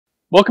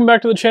Welcome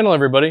back to the channel,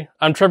 everybody.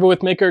 I'm Trevor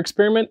with Maker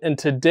Experiment, and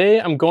today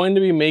I'm going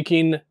to be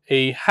making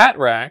a hat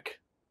rack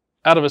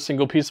out of a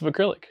single piece of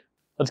acrylic.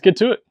 Let's get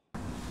to it.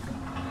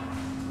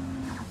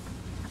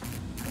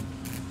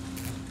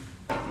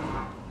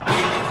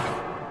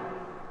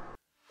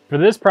 For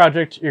this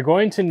project, you're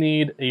going to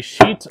need a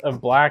sheet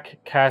of black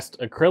cast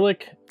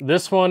acrylic.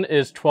 This one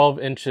is 12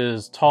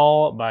 inches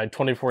tall by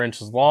 24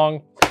 inches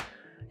long.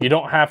 You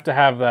don't have to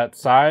have that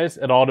size.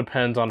 It all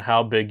depends on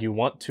how big you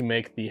want to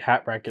make the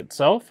hat rack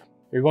itself.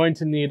 You're going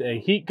to need a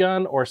heat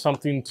gun or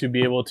something to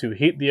be able to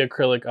heat the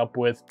acrylic up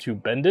with to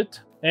bend it,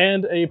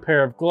 and a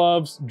pair of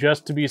gloves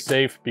just to be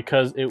safe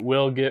because it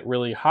will get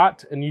really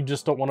hot and you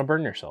just don't want to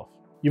burn yourself.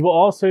 You will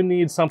also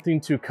need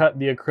something to cut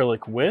the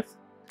acrylic with.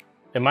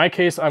 In my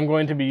case, I'm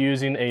going to be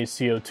using a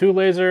CO2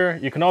 laser.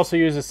 You can also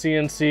use a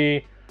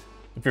CNC.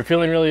 If you're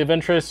feeling really of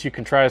interest, you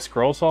can try a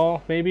scroll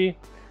saw maybe.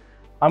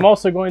 I'm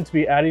also going to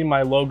be adding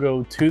my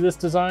logo to this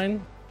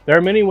design. There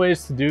are many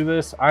ways to do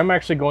this. I'm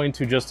actually going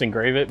to just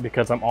engrave it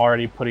because I'm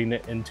already putting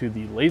it into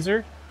the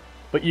laser,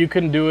 but you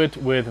can do it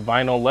with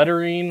vinyl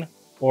lettering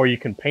or you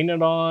can paint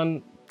it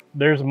on.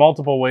 There's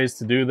multiple ways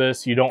to do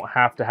this. You don't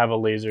have to have a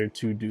laser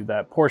to do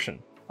that portion.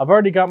 I've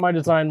already got my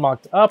design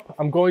mocked up.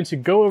 I'm going to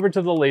go over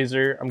to the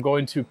laser. I'm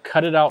going to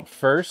cut it out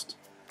first.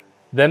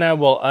 Then I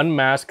will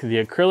unmask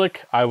the acrylic.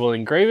 I will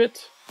engrave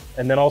it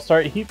and then I'll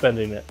start heat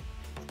bending it.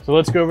 So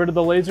let's go over to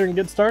the laser and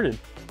get started.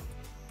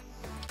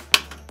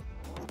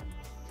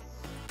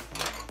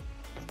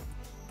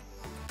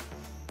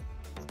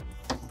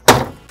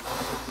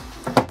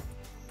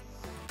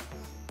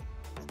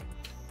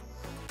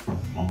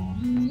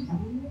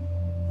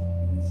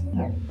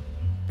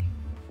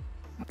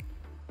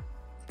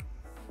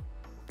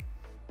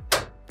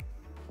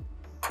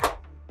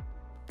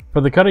 For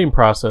the cutting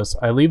process,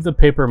 I leave the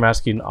paper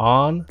masking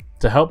on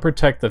to help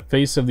protect the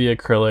face of the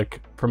acrylic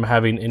from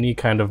having any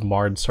kind of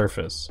marred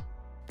surface.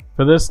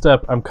 For this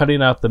step, I'm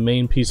cutting out the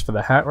main piece for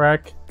the hat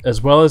rack,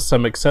 as well as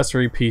some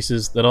accessory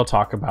pieces that I'll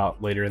talk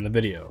about later in the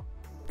video.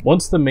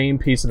 Once the main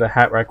piece of the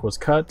hat rack was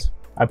cut,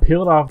 I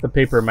peeled off the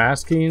paper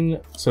masking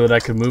so that I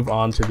could move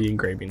on to the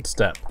engraving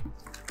step.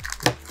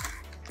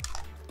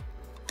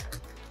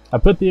 I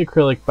put the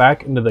acrylic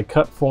back into the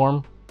cut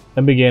form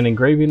and began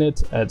engraving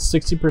it at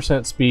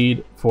 60%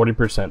 speed,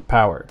 40%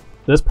 power.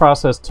 This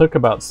process took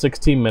about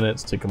 16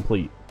 minutes to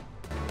complete.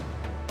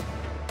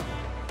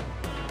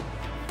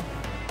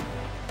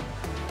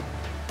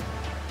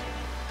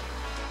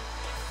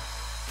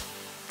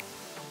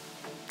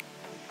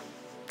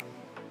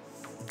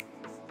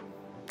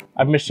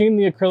 I've machined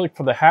the acrylic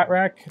for the hat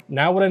rack.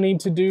 Now what I need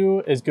to do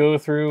is go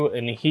through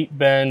and heat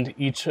bend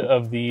each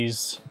of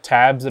these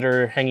tabs that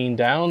are hanging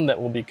down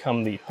that will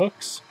become the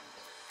hooks.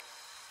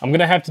 I'm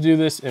gonna have to do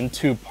this in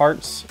two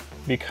parts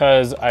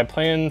because I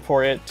plan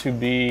for it to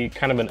be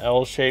kind of an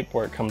L shape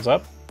where it comes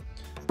up.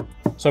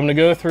 So I'm gonna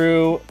go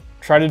through,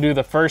 try to do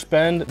the first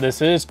bend.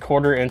 This is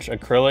 1/4 inch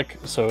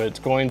acrylic, so it's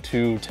going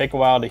to take a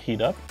while to heat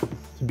up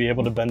to be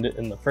able to bend it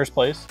in the first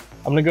place.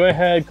 I'm gonna go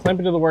ahead, clamp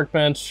it to the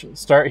workbench,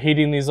 start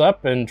heating these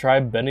up and try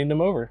bending them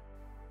over.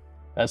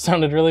 That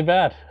sounded really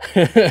bad.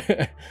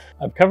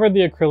 I've covered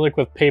the acrylic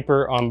with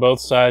paper on both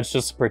sides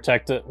just to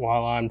protect it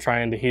while I'm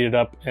trying to heat it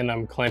up and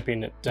I'm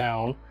clamping it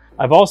down.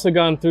 I've also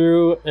gone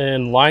through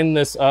and lined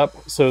this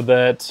up so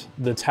that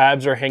the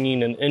tabs are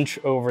hanging an inch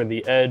over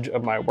the edge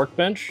of my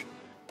workbench.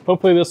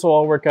 Hopefully this will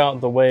all work out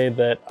the way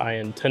that I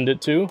intend it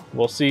to.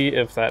 We'll see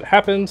if that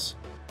happens.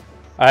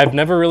 I've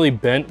never really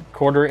bent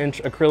 1/4 inch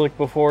acrylic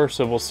before,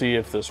 so we'll see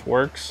if this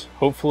works.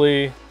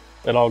 Hopefully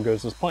it all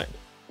goes as planned.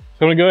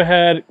 So I'm gonna go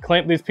ahead,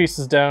 clamp these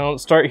pieces down,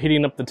 start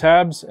heating up the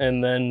tabs,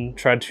 and then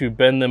try to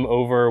bend them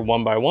over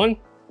one by one.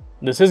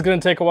 This is gonna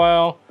take a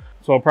while,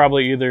 so I'll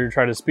probably either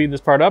try to speed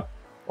this part up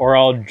or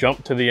I'll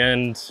jump to the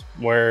end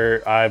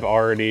where I've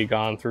already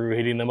gone through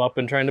heating them up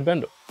and trying to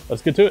bend them.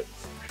 Let's get to it.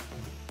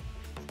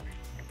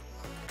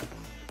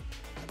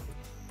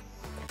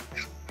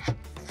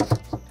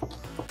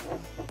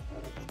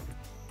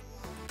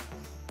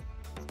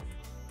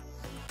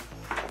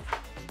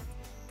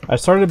 I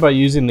started by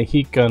using the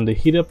heat gun to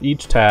heat up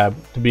each tab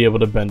to be able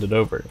to bend it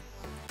over.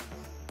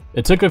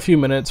 It took a few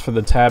minutes for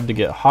the tab to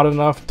get hot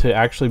enough to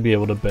actually be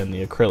able to bend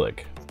the acrylic.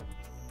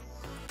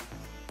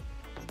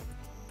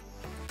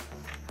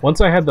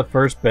 Once I had the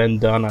first bend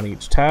done on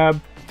each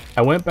tab,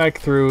 I went back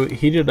through,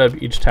 heated up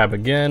each tab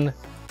again,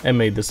 and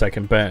made the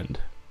second bend.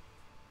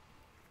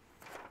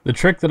 The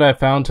trick that I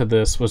found to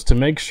this was to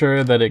make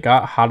sure that it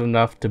got hot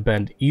enough to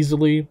bend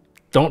easily.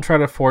 Don't try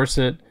to force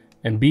it,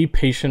 and be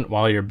patient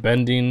while you're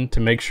bending to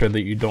make sure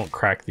that you don't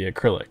crack the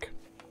acrylic.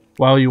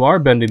 While you are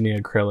bending the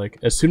acrylic,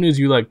 as soon as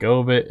you let go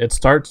of it, it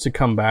starts to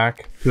come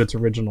back to its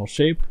original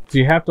shape. So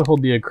you have to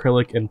hold the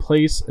acrylic in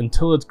place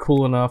until it's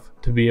cool enough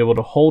to be able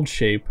to hold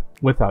shape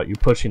without you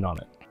pushing on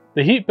it.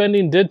 The heat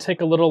bending did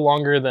take a little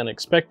longer than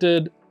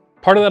expected.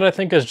 Part of that I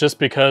think is just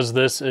because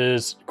this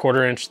is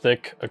 1/4 inch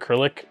thick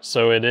acrylic,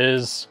 so it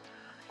is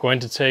going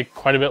to take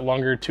quite a bit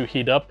longer to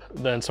heat up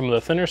than some of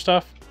the thinner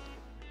stuff.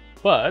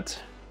 But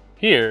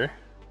here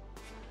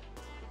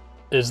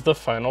is the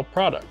final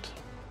product.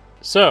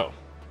 So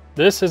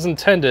this is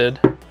intended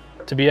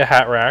to be a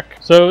hat rack.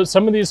 So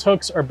some of these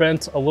hooks are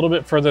bent a little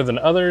bit further than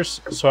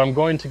others. So I'm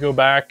going to go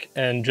back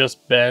and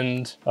just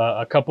bend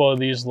a couple of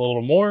these a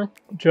little more,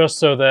 just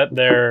so that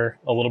they're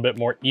a little bit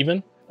more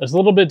even. It's a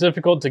little bit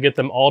difficult to get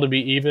them all to be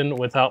even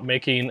without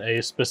making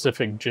a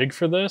specific jig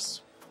for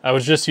this. I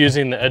was just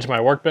using the edge of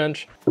my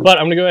workbench, but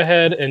I'm gonna go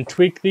ahead and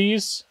tweak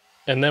these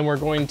and then we're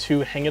going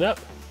to hang it up.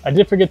 I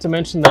did forget to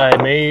mention that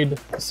I made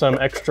some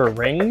extra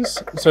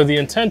rings. So the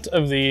intent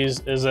of these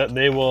is that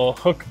they will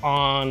hook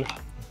on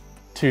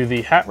to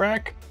the hat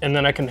rack, and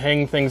then I can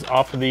hang things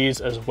off of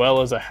these as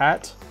well as a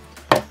hat.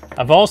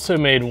 I've also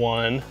made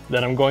one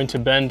that I'm going to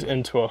bend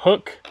into a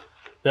hook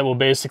that will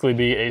basically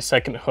be a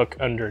second hook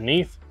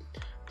underneath.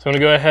 So I'm gonna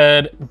go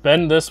ahead,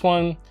 bend this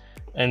one,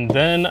 and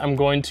then I'm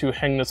going to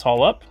hang this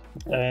all up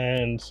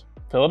and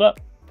fill it up.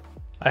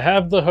 I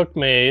have the hook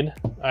made.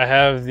 I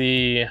have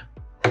the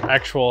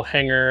actual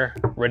hanger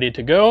ready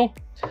to go,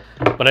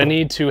 but I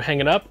need to hang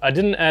it up. I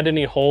didn't add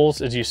any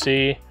holes, as you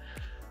see,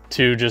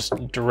 to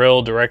just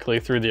drill directly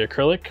through the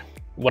acrylic.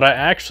 What I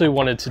actually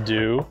wanted to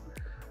do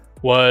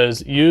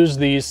was use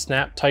these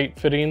snap tight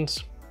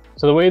fittings.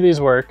 So the way these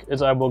work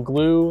is I will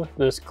glue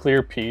this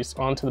clear piece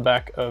onto the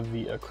back of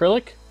the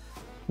acrylic.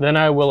 Then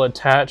I will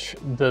attach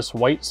this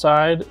white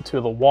side to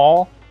the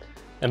wall,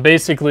 and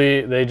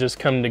basically they just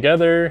come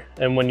together,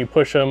 and when you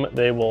push them,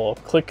 they will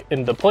click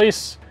into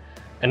place,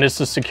 and it's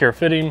a secure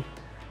fitting.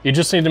 You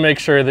just need to make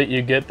sure that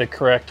you get the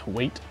correct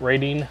weight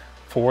rating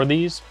for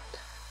these.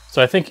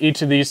 So I think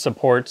each of these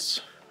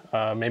supports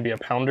maybe a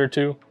pound or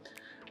two.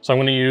 So I'm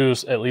gonna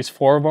use at least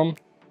 4 of them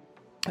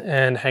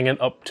and hang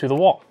it up to the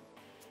wall.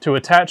 To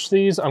attach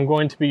these, I'm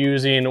going to be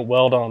using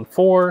Weld On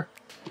 4.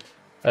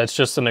 It's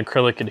just an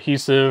acrylic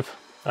adhesive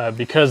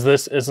because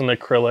this is an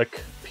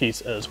acrylic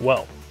piece as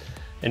well.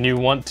 And you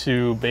want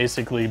to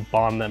basically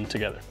bond them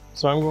together.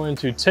 So I'm going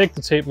to take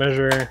the tape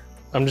measure.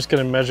 I'm just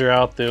gonna measure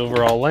out the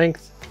overall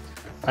length.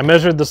 I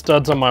measured the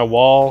studs on my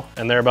wall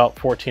and they're about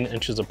 14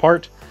 inches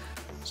apart.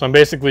 So I'm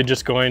basically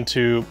just going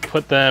to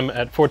put them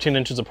at 14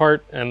 inches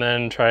apart and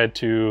then try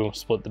to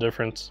split the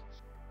difference.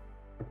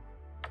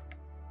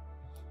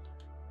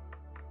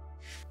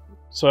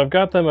 So I've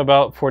got them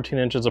about 14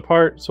 inches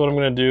apart. So what I'm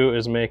gonna do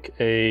is make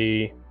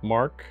a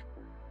mark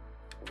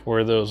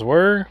where those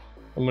were.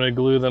 I'm gonna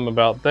glue them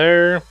about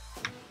there.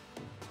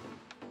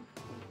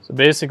 So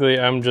basically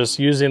I'm just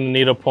using the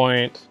needle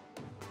point,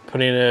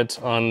 putting it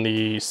on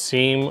the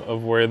seam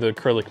of where the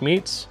acrylic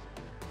meets,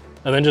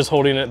 and then just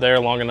holding it there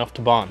long enough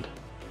to bond.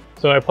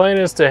 So my plan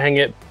is to hang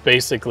it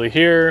basically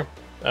here.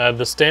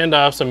 The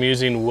standoffs I'm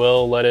using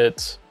will let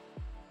it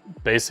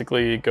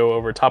basically go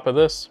over top of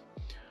this.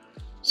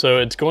 So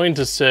it's going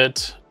to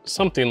sit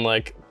something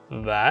like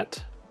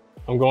that.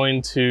 I'm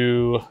going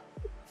to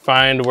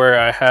find where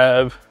I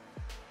have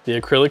the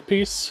acrylic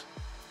piece,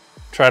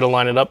 try to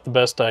line it up the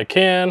best I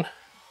can,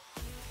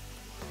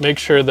 make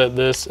sure that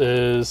this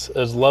is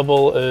as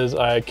level as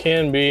I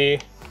can be,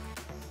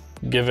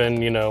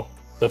 given, you know,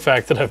 the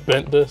fact that I've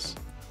bent this.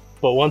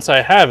 But once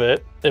I have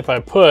it, if I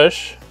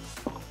push,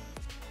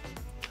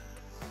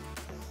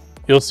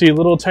 you'll see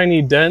little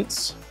tiny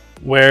dents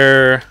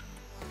where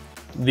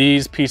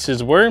these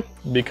pieces were,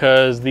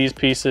 because these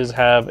pieces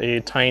have a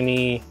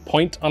tiny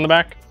point on the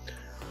back.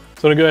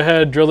 So I'm gonna go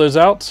ahead, drill those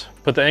out,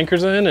 put the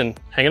anchors in and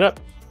hang it up.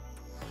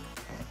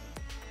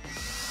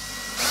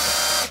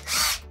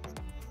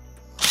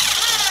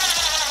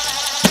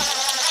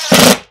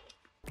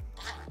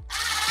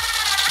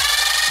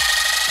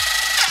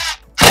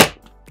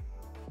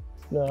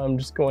 Now I'm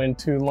just going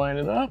to line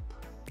it up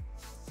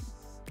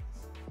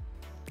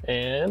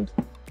and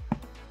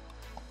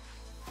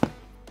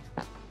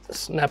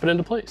snap it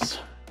into place.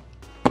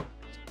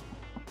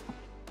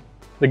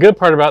 The good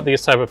part about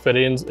these type of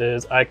fittings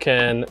is I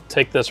can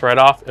take this right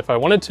off if I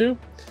wanted to,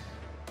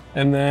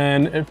 and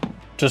then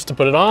just to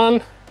put it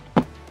on,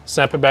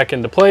 snap it back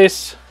into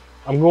place.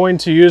 I'm going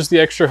to use the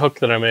extra hook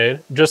that I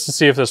made just to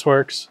see if this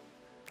works.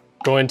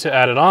 Going to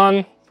add it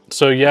on.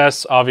 So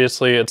yes,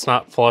 obviously it's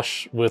not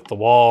flush with the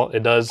wall.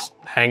 It does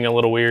hang a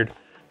little weird,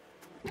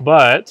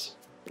 but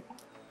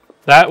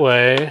that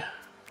way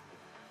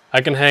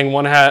I can hang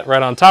one hat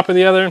right on top of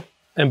the other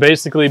and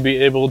basically be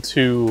able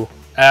to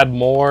add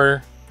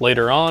more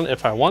later on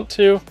if I want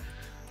to.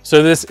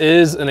 So this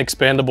is an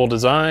expandable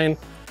design.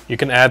 You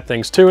can add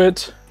things to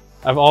it.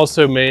 I've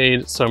also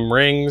made some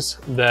rings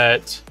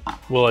that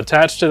will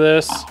attach to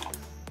this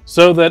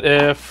so that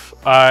if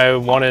I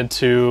wanted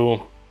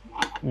to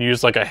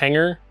use like a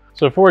hanger.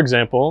 So for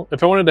example,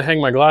 if I wanted to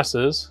hang my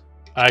glasses,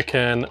 I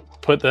can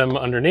put them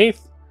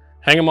underneath,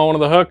 hang them on one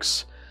of the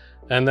hooks,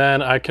 and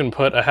then I can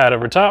put a hat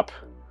over top,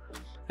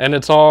 and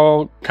it's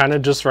all kind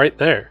of just right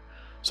there.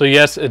 So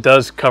yes, it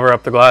does cover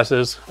up the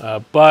glasses,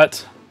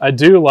 but I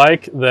do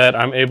like that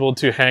I'm able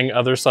to hang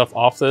other stuff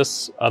off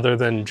this other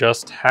than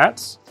just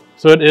hats.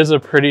 So it is a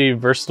pretty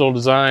versatile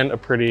design, a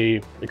pretty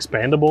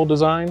expandable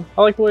design.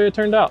 I like the way it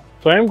turned out.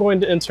 So I am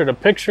going to insert a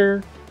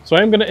picture So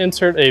I'm going to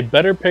insert a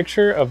better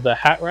picture of the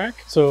hat rack.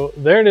 So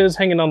there it is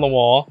hanging on the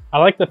wall. I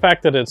like the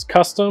fact that it's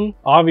custom.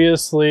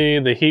 Obviously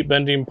the heat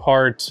bending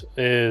part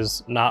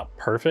is not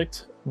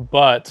perfect,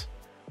 but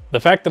the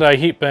fact that I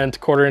heat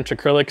bent 1/4 inch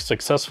acrylic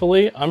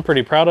successfully, I'm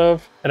pretty proud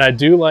of. And I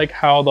do like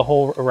how the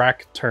whole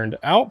rack turned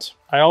out.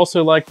 I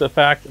also like the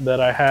fact that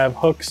I have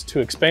hooks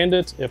to expand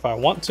it if I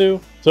want to.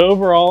 So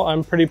overall,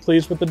 I'm pretty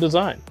pleased with the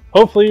design.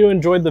 Hopefully you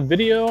enjoyed the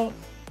video.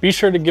 Be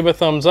sure to give a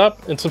thumbs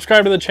up and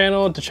subscribe to the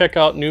channel to check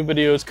out new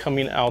videos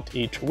coming out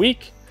each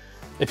week.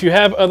 If you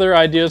have other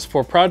ideas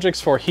for projects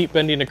for heat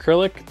bending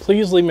acrylic,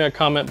 please leave me a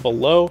comment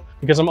below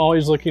because I'm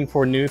always looking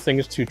for new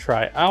things to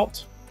try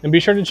out. And be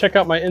sure to check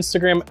out my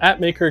Instagram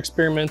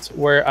 @MakerExperiment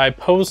where I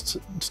post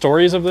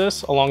stories of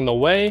this along the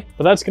way.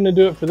 But that's going to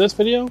do it for this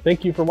video.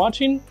 Thank you for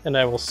watching and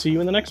I will see you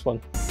in the next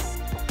one.